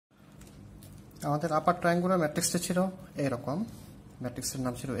আমাদের আপার ট্রায়াঙ্গুলার ম্যাট্রিক্সটা ছিল এরকম, ম্যাট্রিক্সের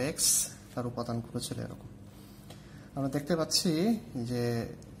নাম ছিল এক্স, তার উপাদানগুলো ছিল এরকম। আমরা দেখতে পাচ্ছি যে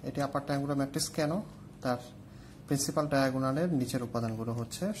এটি আপার ট্রায়াঙ্গুলার ম্যাট্রিক্স কেন, তার প্রিন্সিপাল ডায়াগোনালের নিচের উপাদানগুলো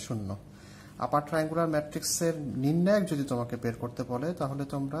হচ্ছে 0। আপার ট্রায়াঙ্গুলার ম্যাট্রিক্সের নির্ণায়ক যদি তোমাকে বের করতে বলে, তাহলে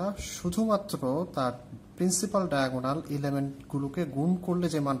তোমরা শুধুমাত্র তার প্রিন্সিপাল ডায়াগোনাল এলিমেন্টগুলোকে গুণ করলে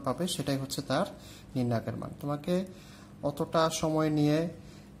যে মান পাবে সেটাই হচ্ছে তার নির্ণায়কের মান। তোমাকে অতটা সময় নিয়ে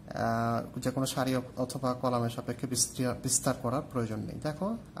যে কোনো সারি অথবা কলামের সাপেক্ষে বিস্তার করার প্রয়োজন নেই। দেখো,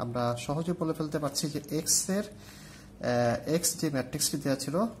 আমরা সহজে বলে ফেলতে পারছি যে এক্স যে ম্যাট্রিক্সটি দেওয়া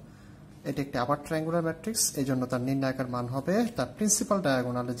ছিল এটি একটি আপার ট্রায়াঙ্গুলার ম্যাট্রিক্স, এই জন্য তার নির্ণায়কের মান হবে তার প্রিন্সিপাল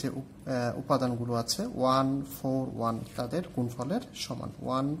ডায়াগোনালে যে উপাদানগুলো আছে 1 4 1 তাদের গুণফলের সমান।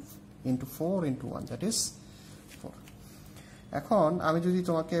 1 × 4 × 1 দ্যাট ইজ 4। এখন আমি যদি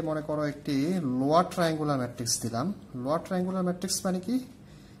তোমাকে মনে করো একটি লোয়ার ট্রায়াঙ্গুলার ম্যাট্রিক্স দিলাম। লোয়ার ট্রায়াঙ্গুলার ম্যাট্রিক্স মানে কি?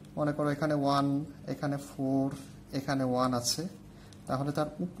 মনে করো এখানে 1, এখানে 4, এখানে 1 আছে, তাহলে তার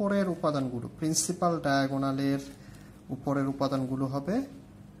উপরের উপাদানগুলো প্রিন্সিপাল ডায়াগোনালের উপরের উপাদানগুলো হবে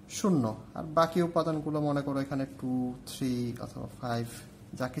 0, আর বাকি উপাদানগুলো মনে করো এখানে 2 3 অথবা 5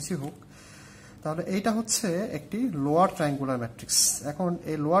 যা কিছু হোক। তাহলে এইটা হচ্ছে একটি লোয়ার ট্রায়াঙ্গুলার ম্যাট্রিক্স। এখন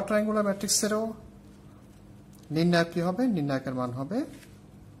এই লোয়ার ট্রায়াঙ্গুলার ম্যাট্রিক্সেরও নির্ণায়ক কি হবে? নির্ণায়কের মান হবে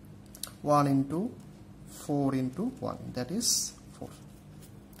 1 × 4 × 1 দ্যাট ইজ 4।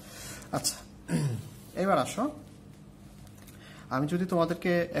 আচ্ছা, এবার আসো, আমি যদি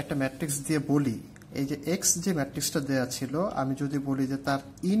তোমাদেরকে একটা ম্যাট্রিক্স দিয়ে বলি, এই যে এক্স যে ম্যাট্রিক্সটা দেওয়া ছিল, আমি যদি বলি যে তার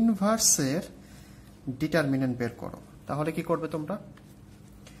ইনভার্সের ডিটারমিনেন্ট বের করো, তাহলে কি করবে তোমরা?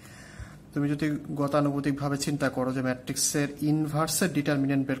 তুমি যদি গতানুগতিকভাবে চিন্তা করো যে ম্যাট্রিক্সের ইনভার্সের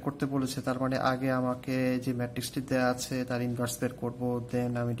ডিটারমিনেন্ট বের করতে বলেছে, তার মানে আগে আমাকে যে ম্যাট্রিক্সটি দেওয়া আছে তার ইনভার্স বের করব,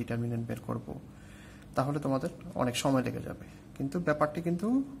 দেন আমি ডিটারমিনেন্ট বের করব, তাহলে তোমাদের অনেক সময় লেগে যাবে। কিন্তু ব্যাপারটি কিন্তু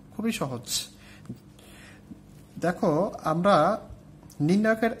খুবই সহজ। দেখো, আমরা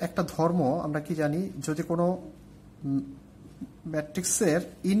নির্ণায়কের একটা ধর্ম আমরা কি জানি, যদি কোনো ম্যাট্রিক্সের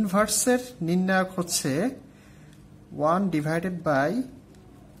ইনভার্সের নির্ণায়ক হচ্ছে 1/,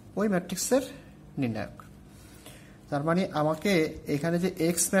 ওই ম্যাট্রিক্সের নির্ণায়ক। তার মানে আমাকে এখানে যে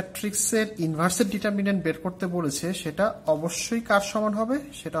এক্স ম্যাট্রিক্সের ইনভার্সের ডিটারমিনেন্ট বের করতে বলেছে, সেটা অবশ্যই কার সমান হবে?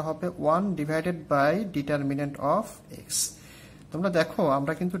 সেটা হবে 1/, ডিটারমিনেন্ট অফ এক্স। তোমরা দেখো,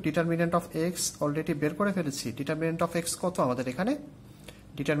 আমরা কিন্তু ডিটারমিনেন্ট অফ এক্স অলরেডি বের করে ফেলেছি। ডিটারমিনেন্ট অফ এক্স কত আমাদের এখানে?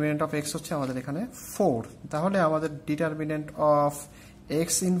 ডিটারমিনেন্ট অফ এক্স হচ্ছে আমাদের এখানে 4। তাহলে আমাদের ডিটারমিনেন্ট অফ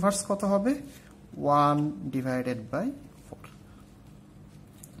এক্স ইনভার্স কত হবে? 1/4।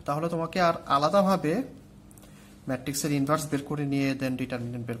 তাহলে তোমাকে আর আলাদাভাবে ম্যাট্রিক্সের ইনভার্স বের করে নিয়ে দেন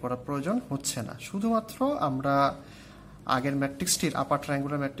ডিটারমিনেন্ট বের করার প্রয়োজন হচ্ছে না। শুধুমাত্র আমরা আগের ম্যাট্রিক্সটির, আপার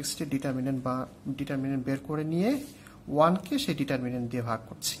ট্রায়াঙ্গুলার ম্যাট্রিক্সটির ডিটারমিনেন্ট বের করে নিয়ে 1কে সেই ডিটারমিনেন্ট দিয়ে ভাগ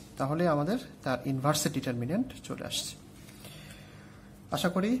করছি, তাহলে আমাদের তার ইনভার্সের ডিটারমিনেন্ট চলে আসছে। আশা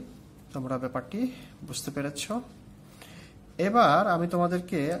করি তোমরা ব্যাপারটি বুঝতে পেরেছ। এবার আমি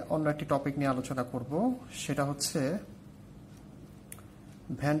তোমাদেরকে অন্য একটি টপিক নিয়ে আলোচনা করব, সেটা হচ্ছে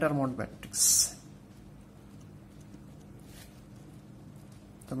ভ্যান ডার মন্ট ম্যাট্রিক্স।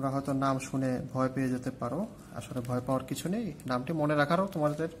 তোমরা হয়তো নাম শুনে ভয় পেয়ে যেতে পারো, আসলে ভয় পাওয়ার কিছু নেই, নামটি মনে রাখারও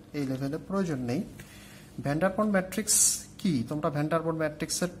তোমাদের এই লেভেলে প্রয়োজন নেই। ভ্যান ডার মন্ট ম্যাট্রিক্স কি? তোমরা ভ্যান ডার মন্ট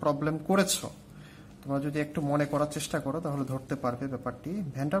ম্যাট্রিক্সের প্রবলেম করেছো, তোমরা যদি একটু মনে করার চেষ্টা করো তাহলে ধরতে পারবে ব্যাপারটি।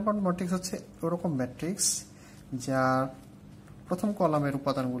 ভ্যান ডার মন্ট ম্যাট্রিক্স হচ্ছে ওরকম ম্যাট্রিক্স যার প্রথম কলামের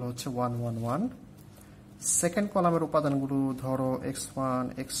উপাদানগুলো হচ্ছে 1 1 1, সেকেন্ড কলামের উপাদানগুলো ধরো x1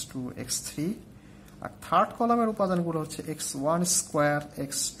 x2 x3, আর থার্ড কলামের উপাদানগুলো হচ্ছে x1 square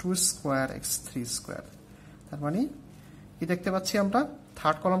x2 square x3 square. তার মানে কি দেখতে পাচ্ছি আমরা?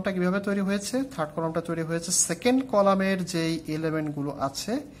 থার্ড কলামটা কিভাবে তৈরি হয়েছে? থার্ড কলামটা তৈরি হয়েছে সেকেন্ড কলামের যেই এলিমেন্টগুলো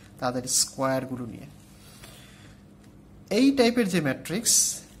আছে তাদের স্কোয়ারগুলো নিয়ে। এই টাইপের যে ম্যাট্রিক্স,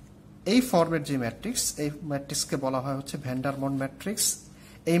 এই ফর্মের যে ম্যাট্রিক্স, এই ম্যাট্রিক্সকে বলা হয় হচ্ছে ভ্যান ডার মন্ট ম্যাট্রিক্স।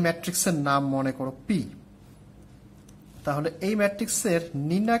 এই ম্যাট্রিক্সের নাম মনে করো পি। তাহলে এই ম্যাট্রিক্সের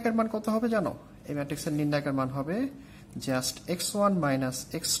নির্ণায়কের মান কত হবে জানো? এই ম্যাট্রিক্সের নির্ণায়কের মান হবে just x1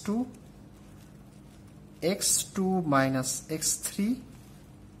 - x2 x2 - x3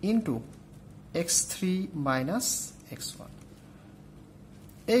 into x3 - x1।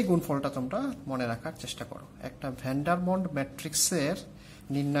 এই গুণফলটা তোমরা মনে রাখার চেষ্টা করো। একটা ভ্যান ডার মন্ট ম্যাট্রিক্সের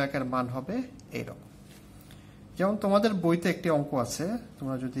নির্ণায়কের মান হবে এইরকম। যেমন তোমাদের বইতে একটি অঙ্ক আছে,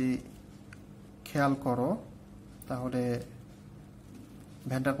 তোমরা যদি খেয়াল করো তাহলে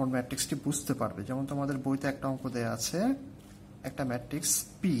ভ্যান ডার মন্ট ম্যাট্রিক্সটি বুঝতে পারবে। যেমন তোমাদের বইতে একটা অঙ্ক দেয়া আছে, একটা ম্যাট্রিক্স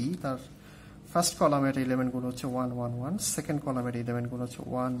পি, তার ফার্স্ট কলামের এলিমেন্টগুলো হচ্ছে 1 1 1, সেকেন্ড কলামের এলিমেন্টগুলো হচ্ছে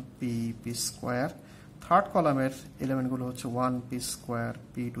 1p p স্কোয়ার, থার্ড কলামের এলিমেন্টগুলো হচ্ছে 1p square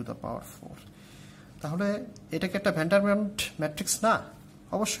p to the power 4। তাহলে এটা কি একটা ভ্যান্ডারমন্ট ম্যাট্রিক্স না?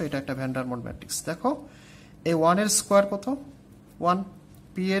 অবশ্যই এটা একটা ভ্যান্ডারমন্ট ম্যাট্রিক্স। দেখো এই 1 এর স্কোয়ার কত? 1।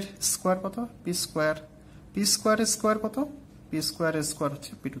 পি এর স্কোয়ার কত? P square. পি স্কোয়ারের স্কোয়ার কত? পি স্কোয়ারের স্কোয়ার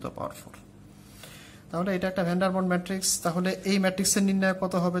হচ্ছে পি টু দ্য পাওয়ার 4। তাহলে এটা একটা ভ্যান্ডারমন্ট ম্যাট্রিক্স। তাহলে এই ম্যাট্রিক্সের নির্ণায়ক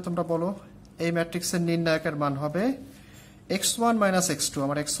কত হবে তোমরা বলো? এই ম্যাট্রিক্সের নির্ণায়কের মান হবে x1 মাইনাস x2।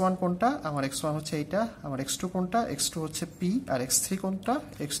 আমার x1 কোনটা? আমার x1 হচ্ছে এইটা। আমার x2 কোনটা? x2 হচ্ছে p। আর x3 কোনটা?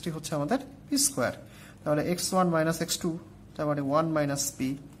 x3 হচ্ছে আমাদের p স্কোয়ার। তাহলে x1 মাইনাস x2 তার মানে 1 মাইনাস p।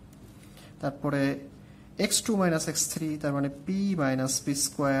 তারপরে x2 মাইনাস x3 তার মানে p মাইনাস p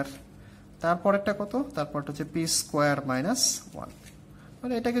স্কোয়ার। তারপরেরটা কত? তারপরটা হচ্ছে p স্কোয়ার মাইনাস 1।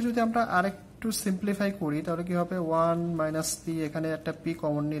 মানে এটাকে যদি আমরা আরেকটু সিম্পলিফাই করি তাহলে কি হবে? 1 মাইনাস p, এখানে একটা p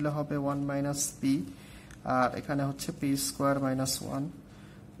কমন নিলে হবে 1 মাইনাস p, আর এখানে হচ্ছে p স্কোয়ার মাইনাস 1।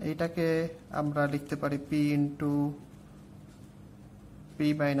 এইটাকে আমরা লিখতে পারি p into p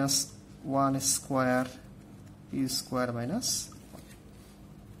minus 1 square p square minus 1।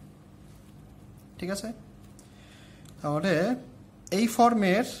 ঠিক আছে? তাহলে এই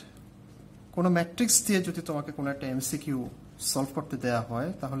ফর্মের কোনো ম্যাট্রিক্স দিয়ে যদি তোমাকে কোনো একটা এমসিকিউ সলভ করতে দেয়া হয়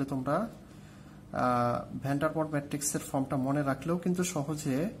তাহলে তোমরা ভ্যান্ডারমন্ট ম্যাট্রিক্সের ফর্মটা মনে রাখলেও কিন্তু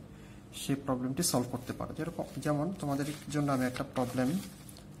সহজে সেই প্রবলেমটি সলভ করতে পারো। যেমন তোমাদের জন্য আমি একটা প্রবলেম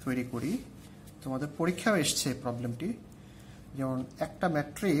তৈরি করি, তোমাদের পরীক্ষাও এসছে প্রবলেমটি। যেমন একটা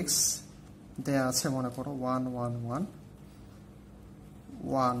ম্যাট্রিক্স দেয়া আছে, মনে করো 1 1 1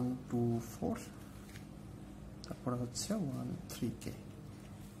 1 2 4, তারপরে হচ্ছে 1 3k।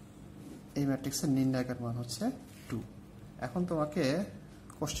 এই ম্যাট্রিক্সের নির্ণায়কের মান হচ্ছে 2। এখন তোমাকে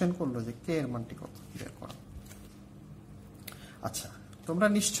কোশ্চেন করলো যে কে এর মানটি কত বের করো। আচ্ছা, তোমরা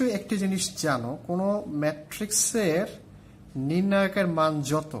নিশ্চয়ই একটি জিনিস জানো, কোনো ম্যাট্রিক্সের নির্ণায়কের মান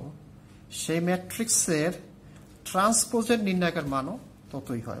যত, সেই ম্যাট্রিক্সের ট্রান্সপোজের নির্ণায়কের মানও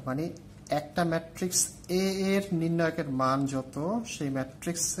ততই হয়। মানে একটা ম্যাট্রিক্স এ এর নির্ণায়কের মান যত, সেই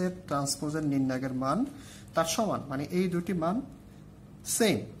ম্যাট্রিক্সের ট্রান্সপোজের নির্ণায়কের মান তার সমান। মানে এই দুটি মান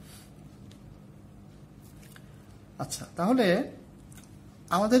সেম। আচ্ছা, তাহলে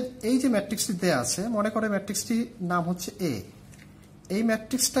আমাদের এই যে ম্যাট্রিক্সটি দেয়া আছে, মনে করে ম্যাট্রিক্সটির নাম হচ্ছে এ। এই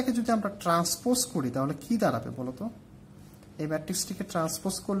ম্যাট্রিক্সটাকে যদি আমরা ট্রান্সপোজ করি তাহলে কি দাঁড়াবে বলো তো? এই ম্যাট্রিক্সটিকে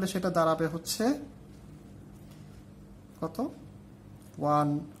ট্রান্সপোজ করলে সেটা দাঁড়াবে হচ্ছে কত? 1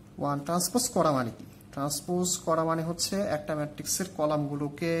 1। ট্রান্সপোজ করা মানে কি? ট্রান্সপোজ করা মানে হচ্ছে একটা ম্যাট্রিক্সের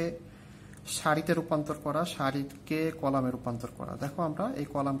কলামগুলোকে সারিতে রূপান্তর করা, সারিকে কলামে রূপান্তর করা। দেখো আমরা এই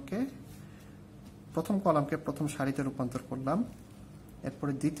প্রথম কলামকে প্রথম সারিতে রূপান্তর করলাম,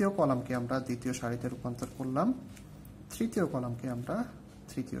 এরপরে দ্বিতীয় কলামকে আমরা দ্বিতীয় সারিতে রূপান্তর করলাম, তৃতীয় কলামকে আমরা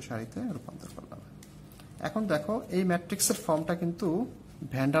তৃতীয় সারিতে রূপান্তর করলাম। এখন দেখো এই ম্যাট্রিক্সের ফর্মটা কিন্তু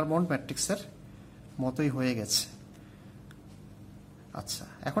ভ্যান্ডারমন্ট ম্যাট্রিক্সের মতোই হয়ে গেছে। আচ্ছা,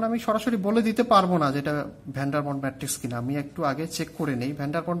 এখন আমি সরাসরি বলে দিতে পারবো না যেটা ভ্যান্ডারমন্ট ম্যাট্রিক্স কিনা, আমি একটু আগে চেক করে নেই।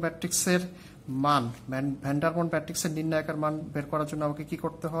 ভ্যান্ডারমন্ট ম্যাট্রিক্সের মান, ভ্যান্ডারমন্ট ম্যাট্রিক্সের নির্ণায়কের মান বের করার জন্য আমাকে কি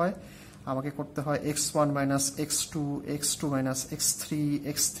করতে হয়? আমাকে করতে হয় x1 minus x2, x2 minus x3,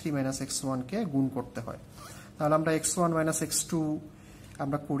 x3 minus x1 কে গুণ করতে হয়। তাহলে আমরা x1 মাইনাস x2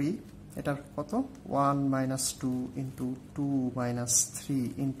 আমরা করি, এটার কত? 1 minus 2 into 2 minus 3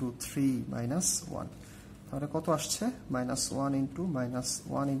 into 3 minus 1। তাহলে কত আসছে? মাইনাস 1 ইন্টু মাইনাস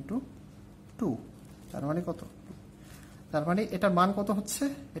 1 ইন্টু 2, তার মানে কত? তার মানে এটার মান কত হচ্ছে?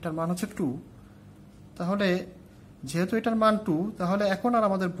 এটার মান হচ্ছে 2। তাহলে যেহেতু এটার মান 2, তাহলে এখন আর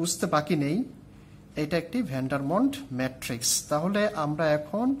আমাদের বুঝতে বাকি নেই এটা একটি ভ্যান্ডারমন্ট ম্যাট্রিক্স। তাহলে আমরা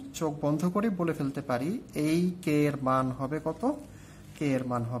এখন চোখ বন্ধ করে বলে ফেলতে পারি এই কে এর মান হবে কত? কে এর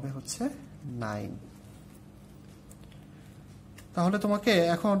মান হবে হচ্ছে 9। তাহলে তোমাকে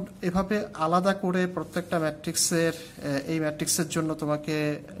এখন এভাবে আলাদা করে প্রত্যেকটা ম্যাট্রিক্সের, এই ম্যাট্রিক্সের জন্য তোমাকে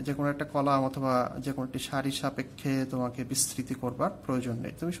যে কোনো একটা কলাম অথবা যে কোনো একটি সারি সাপেক্ষে তোমাকে বিস্তৃতি করবার প্রয়োজন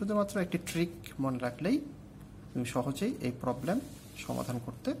নেই। তুমি শুধুমাত্র একটি ট্রিক মনে রাখলেই তুমি সহজেই এই প্রবলেম সমাধান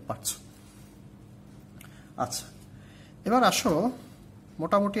করতে পারছো। আচ্ছা, এবার আসো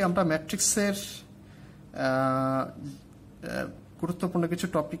মোটামুটি আমরা ম্যাট্রিক্সের গুরুত্বপূর্ণ কিছু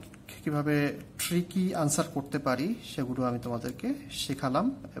টপিক কিভাবে ট্রিকি আনসার করতে পারি সেগুলো আমি তোমাদেরকে শেখালাম,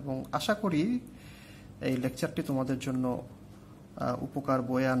 এবং আশা করি এই লেকচারটি তোমাদের জন্য উপকার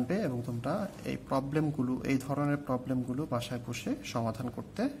বয়ে আনবে এবং তোমরা এই প্রবলেমগুলো, এই ধরনের প্রবলেমগুলো বাসায় বসে সমাধান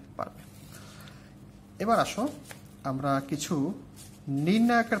করতে পারবে। এবার আসো আমরা কিছু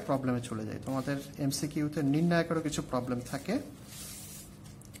নির্ণায়কের প্রবলেমে চলে যাই। তোমাদের এমসিকিউতে নির্ণায়কেরও কিছু প্রবলেম থাকে,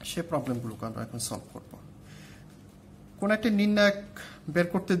 সে প্রবলেমগুলোকে আমরা এখন সলভ করব। কোন একটা নির্ণায়ক বের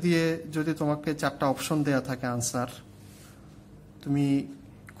করতে দিয়ে যদি তোমাকে 4টা অপশন দেয়া থাকে আনসার, তুমি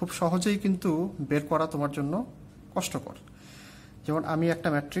খুব সহজেই কিন্তু বের করা তোমার জন্য কষ্টকর। যেমন আমি একটা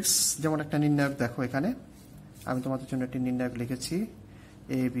ম্যাট্রিক্স, যেমন একটা নির্ণায়ক দেখো, এখানে আমি তোমাদের জন্য একটি নির্ণায়ক লিখেছি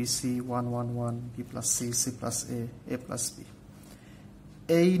A B C 1 1 1 B plus C C plus A plus B.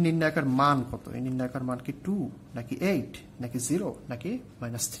 এই নির্ণায়কের মান কত? এই নির্ণায়কের মান কি 2 নাকি 8 নাকি 0 নাকি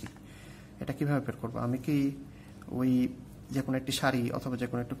 -3? এটা কিভাবে বের করবো? আমি কি ওই যে কোনো একটি সারি অথবা যে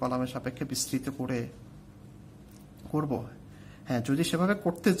কোনো একটি কলামের সাপেক্ষে বিস্তৃত করে করব? হ্যাঁ, যদি সেভাবে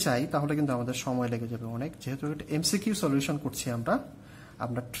করতে চাই তাহলে কিন্তু আমাদের সময় লেগে যাবে অনেক। যেহেতু এটা এমসিকিউ সলিউশন করছি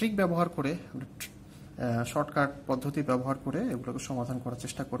আমরা ট্রিক ব্যবহার করে, শর্টকাট পদ্ধতি ব্যবহার করে এগুলোকে সমাধান করার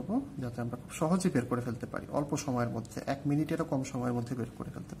চেষ্টা করব, যাতে আমরা খুব সহজেই বের করে ফেলতে পারি, অল্প সময়ের মধ্যে, 1 মিনিটেরও কম সময়ের মধ্যে বের করে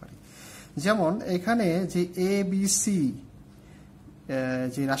ফেলতে পারি। যেমন এখানে যে এ বি সি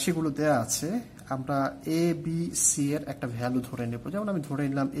যে রাশিগুলো দেয়া আছে, আমরা এ বি সি এর একটা ভ্যালু ধরে নেব। যেমন আমি ধরে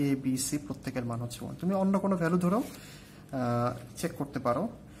নিলাম এ বি সি প্রত্যেকের মান হচ্ছে 1। তুমি অন্য কোনো ভ্যালু ধরো, চেক করতে পারো।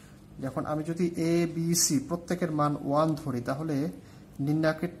 যখন আমি যদি এ বি সি প্রত্যেকের মান 1 ধরি, তাহলে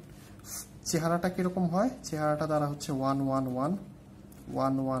নির্ণায়কের চেহারাটা কিরকম হয়? চেহারাটা দ্বারা হচ্ছে 1 1 1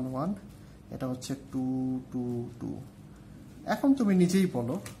 1 1 1, এটা হচ্ছে 2 2 2। এখন তুমি নিজেই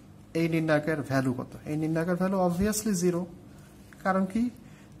বলো এই নির্ণায়কের ভ্যালু কত? এই নির্ণায়কের ভ্যালু অবভিয়াসলি 0। কারণ কি?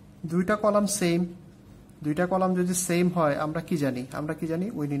 দুইটা কলাম সেম। দুইটা কলাম যদি সেম হয়, আমরা কি জানি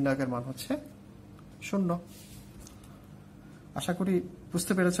ওই নির্ণায়কের মান হচ্ছে 0। আশা করি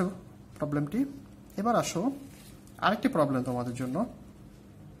বুঝতে পেরেছ প্রবলেমটি। এবার আসো আরেকটি প্রবলেম তোমাদের জন্য।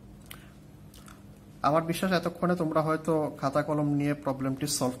 আমার বিশ্বাস এতক্ষণে তোমরা হয়তো খাতা কলম নিয়ে প্রবলেমটি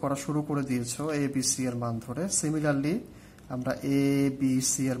সলভ করা শুরু করে দিয়েছো এ বি সি এর মান ধরে। সিমিলারলি আমরা এ বি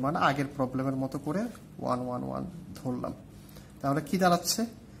সি এর মান আগের প্রবলেমের মতো করে 1 1 1 ধরলাম। তাহলে কি দাঁড়াচ্ছে?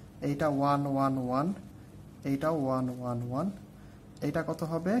 এইটা 1 1 1, এইটাও 1 1 1, এইটা কত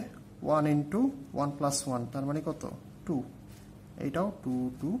হবে? 1 ইন্টু 1 প্লাস 1, তার মানে কত? 2। এইটাও 2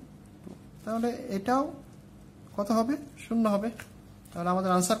 2 2। তাহলে এটাও কত হবে? 0 হবে। তাহলে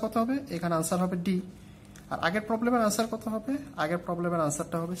আমাদের আনসার কত হবে? এখানে আনসার হবে ডি। আর আগের প্রবলেমের আনসার কত হবে? আগের প্রবলেমের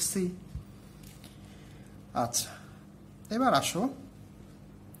আনসারটা হবে সি। আচ্ছা, এবার আসো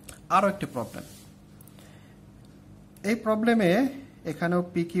আরো একটি প্রবলেম। এই প্রবলেমে এখানেও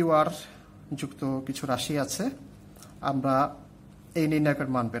পি কিউ আর যুক্ত কিছু রাশি আছে। আমরা এই নির্ণায়কের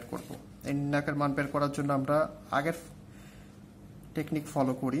মান বের করব। এই নির্ণায়কের মান বের করার জন্য আমরা আগের টেকনিক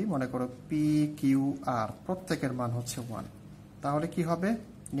ফলো করি। মনে করো পি কিউ আর প্রত্যেকের মান হচ্ছে 1। তাহলে কি হবে?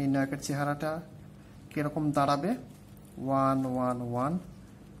 নির্ণায়কের চেহারাটা কিরকম দাঁড়াবে? 1 1 1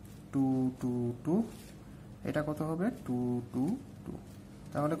 2 2 2, এটা কত হবে? 2 2 2।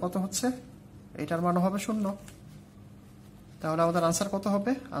 তাহলে কত হচ্ছে? এটার মানও হবে 0। তাহলে আমাদের আনসার কত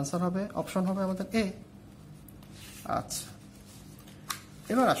হবে? আনসার হবে, অপশন হবে আমাদের এ। আচ্ছা,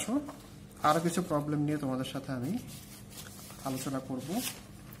 এবার আসো আরো কিছু প্রবলেম নিয়ে তোমাদের সাথে আমি আলোচনা করব।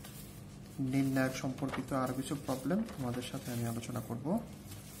 নির্ণায়ক সম্পর্কিত আরো কিছু প্রবলেম তোমাদের সাথে আমি আলোচনা করব।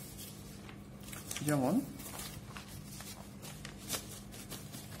 যেমন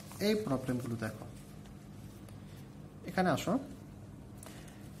এই প্রবলেমগুলো দেখো, এখানে আসো।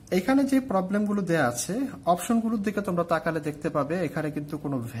 এখানে যে প্রবলেমগুলো দেয়া আছে, অপশনগুলোর দিকে তোমরা তাকালে দেখতে পাবে এখানে কিন্তু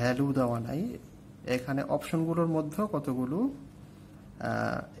কোনো ভ্যালু দেওয়া নাই। এখানে অপশনগুলোর মধ্যে কতগুলো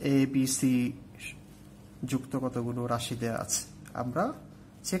এ বি সি যুক্ত কতগুলো রাশি দেয়া আছে। আমরা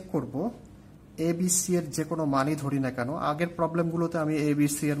চেক করব এ বি সি এর যে কোনো মানই ধরি না কেন। আগের প্রবলেমগুলোতে আমি এ বি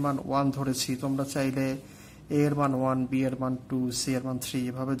সি এর মান 1 ধরেছি। তোমরা চাইলে এ এর মান 1, বি এর মান 2, সি এর মান 3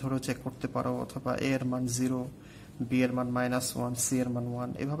 এভাবে ধরে চেক করতে পারো, অথবা এ এর মান 0, বি এর মান -1, সি এর মান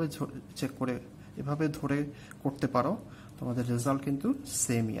 1, এভাবে চেক করে, এভাবে ধরে করতে পারো। তোমাদের রেজাল্ট কিন্তু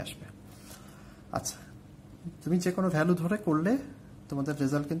সেমই আসবে। আচ্ছা, তুমি যে কোনো ভ্যালু ধরে করলে তোমাদের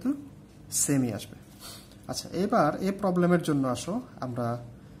রেজাল্ট কিন্তু সেমই আসবে। আচ্ছা, এবার এই প্রবলেমের জন্য আসো আমরা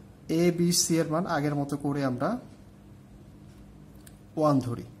এ বি সি এর মান আগের মতো করে আমরা 1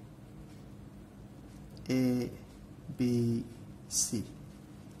 ধরি। এ বি সি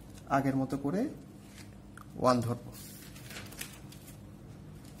আগের মতো করে 1 ধরব।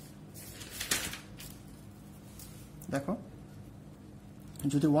 দেখো,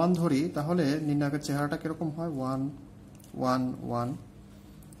 যদি 1 ধরি তাহলে নির্ণায়কের চেহারাটা কিরকম হয়? 1 1 1,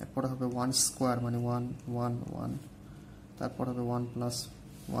 এরপরে হবে 1 স্কোয়ার মানে 1 1 1, তারপর হবে 1 প্লাস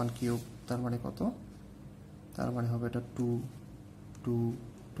 1 কিউব, তার মানে কত? তার মানে হবে এটা 2 2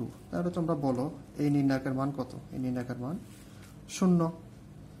 2। তাহলে তোমরা বলো এই নির্ণায়কের মান কত? এই নির্ণায়কের মান 0।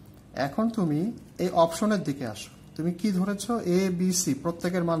 এখন তুমি এই অপশনের দিকে আসো। তুমি কি ধরেছো? এ বি সি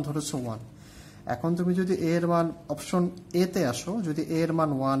প্রত্যেকের মান ধরেছো 1। এখন তুমি যদি এ এর মান অপশন এ তে আসো, যদি এ এর মান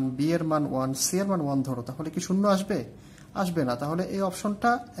 1, বি এর মান 1, সি এর মান 1 ধরো, তাহলে কি 0 আসবে? আসবে না। তাহলে এই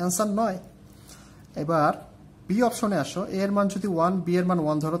অপশনটা অ্যান্সার নয়। এবার বি অপশনে আসো। এ এর মান যদি 1, বি এর মান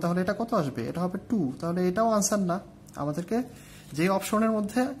 1 ধরো, তাহলে এটা কত আসবে? এটা হবে 2। তাহলে এটাও আনসার না। আমাদেরকে যে অপশনের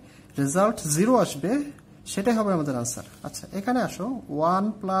মধ্যে রেজাল্ট 0 আসবে সেটাই হবে আমাদের আনসার। আচ্ছা, এখানে আসো 1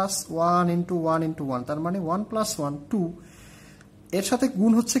 প্লাস 1 ইন্টু 1 ইন্টু 1, তার মানে 1 প্লাস 1 2, এর সাথে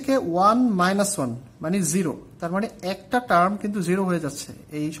গুণ হচ্ছে কে 1 মাইনাস 1 মানে 0, তার মানে একটা টার্ম কিন্তু 0 হয়ে যাচ্ছে।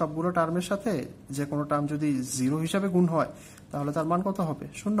 এই সবগুলো টার্মের সাথে যে কোনো টার্ম যদি 0 হিসাবে গুণ হয় তাহলে তার মান কত হবে?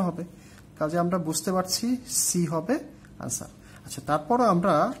 0 হবে। কাজে আমরা বুঝতে পারছি সি হবে আনসার। আচ্ছা, তারপরে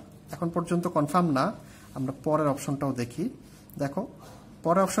আমরা এখন পর্যন্ত কনফার্ম না, আমরা পরের অপশনটাও দেখি। দেখো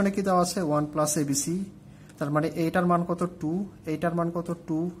পরের অপশনে কি দেওয়া আছে? 1 প্লাস এবিসি, তার মানে এইটার মান কত? 2, এইটার মান কত?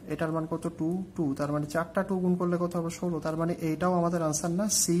 2, এটার মান কত? 2, 2, তার মানে 4টা 2 গুণ করলে কত হবে? 16, তার মানে এইটাও আমাদের আনসার না,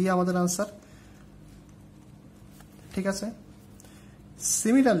 সি আমাদের আনসার। ঠিক আছে,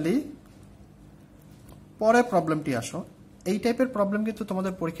 সিমিলারলি পরের প্রবলেমটি আসো। এই টাইপের প্রবলেম কিন্তু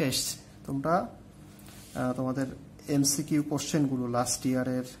তোমাদের পরীক্ষা এসছে। তোমরা তোমাদের এমসিকিউ কোশ্চেনগুলো লাস্ট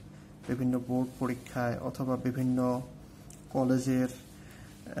ইয়ারের বিভিন্ন বোর্ড পরীক্ষায় অথবা বিভিন্ন কলেজের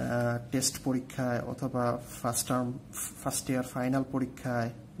টেস্ট পরীক্ষায় অথবা ফার্স্ট ইয়ার ফাইনাল পরীক্ষায়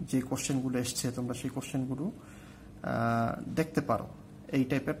যে কোশ্চেনগুলো এসছে তোমরা সেই কোশ্চেনগুলো দেখতে পারো। এই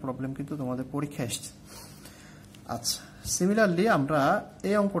টাইপের প্রবলেম কিন্তু তোমাদের পরীক্ষা এসছে। আচ্ছা, সিমিলারলি আমরা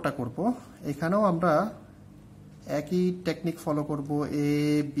এই অঙ্কটা করব। এখানেও আমরা একই টেকনিক ফলো করব। এ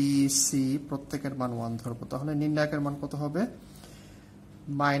বি সি প্রত্যেকের মান 1 ধরবো, তাহলে নির্ণায়কের মান কত হবে?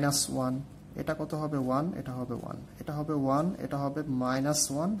 -1, এটা কত হবে? 1, এটা হবে 1, এটা হবে 1, এটা হবে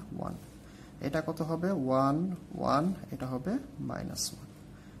 -1 1, এটা কত হবে? 1 1, এটা হবে -1।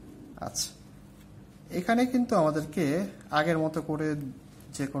 আচ্ছা, এখানে কিন্তু আমাদেরকে আগের মতো করে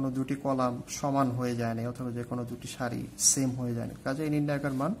যে কোনো দুটি কলাম সমান হয়ে যায় না অথবা যে কোনো দুটি সারি সেম হয়ে যায় না, কাজে এই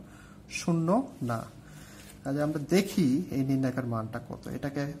নির্ণায়কের মান 0 না। কাজে আমরা দেখি এই নির্ণায়কের মানটা কত,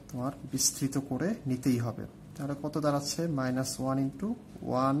 এটাকে তোমার বিস্তৃত করে নিতেই হবে। তাহলে কত দাঁড়াচ্ছে? -1 ইন্টু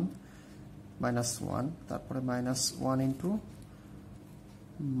 1 -1, তারপরে -1 ইন্টু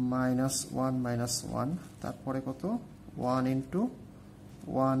 -1, তারপরে কত? 1 ইন্টু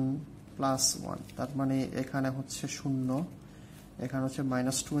 1 প্লাস 1, তার মানে এখানে হচ্ছে 0, এখানে হচ্ছে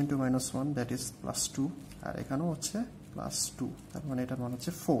 -2 ইন্টু -1, দ্যাট ইজ +2, আর এখানেও হচ্ছে +2, তার মানে এটার মান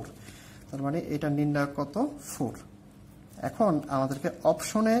হচ্ছে 4, তার মানে এটা নির্ণায়ক কত? 4। এখন আমাদেরকে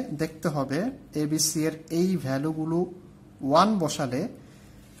অপশনে দেখতে হবে এবিসি এর এই ভ্যালুগুলো 1 বসালে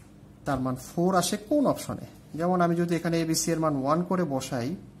তার মান 4 আসে কোন অপশনে। যেমন আমি যদি এখানে এবিসি এর মান 1 করে বসাই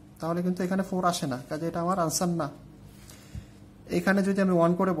তাহলে কিন্তু এখানে 4 আসে না, কাজে এটা আমার আনসার না। এখানে যদি আমি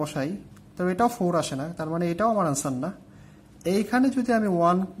 1 করে বসাই তবে এটাও 4 আসে না, তার মানে এটাও আমার আনসার না। এইখানে যদি আমি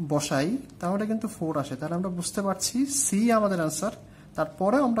 1 বসাই তাহলে কিন্তু 4 আসে, তাহলে আমরা বুঝতে পারছি সি আমাদের আনসার।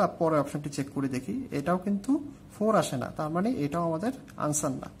 তারপরে আমরা পরের অপশনটি চেক করে দেখি, এটাও কিন্তু 4 আসে না, তার মানে এটাও আমাদের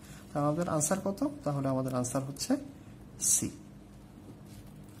আনসার না। তাহলে আমাদের আনসার কত? তাহলে আমাদের আনসার হচ্ছে সি।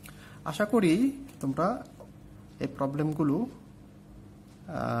 আশা করি তোমরা এই প্রবলেমগুলো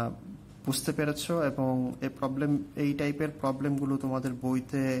বুঝতে পেরেছো এবং এই টাইপের প্রবলেমগুলো তোমাদের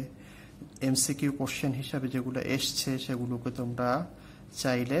বইতে এমসিকিউ কোশ্চেন হিসাবে যেগুলো এসছে সেগুলোকে তোমরা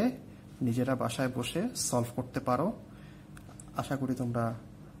চাইলে নিজেরা বাসায় বসে সলভ করতে পারো। আশা করি তোমরা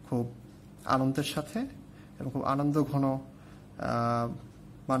খুব আনন্দের সাথে এবং খুব আনন্দ ঘন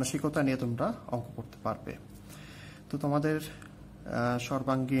মানসিকতা নিয়ে তোমরা অঙ্ক করতে পারবে। তো তোমাদের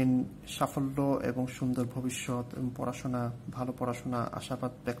সর্বাঙ্গীন সাফল্য এবং সুন্দর ভবিষ্যৎ এবং ভালো পড়াশোনা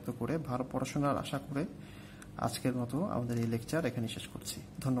আশাবাদ ব্যক্ত করে, ভালো পড়াশোনার আশা করে আজকের মতো আমাদের এই লেকচার এখানে শেষ করছি।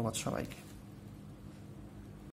 ধন্যবাদ সবাইকে।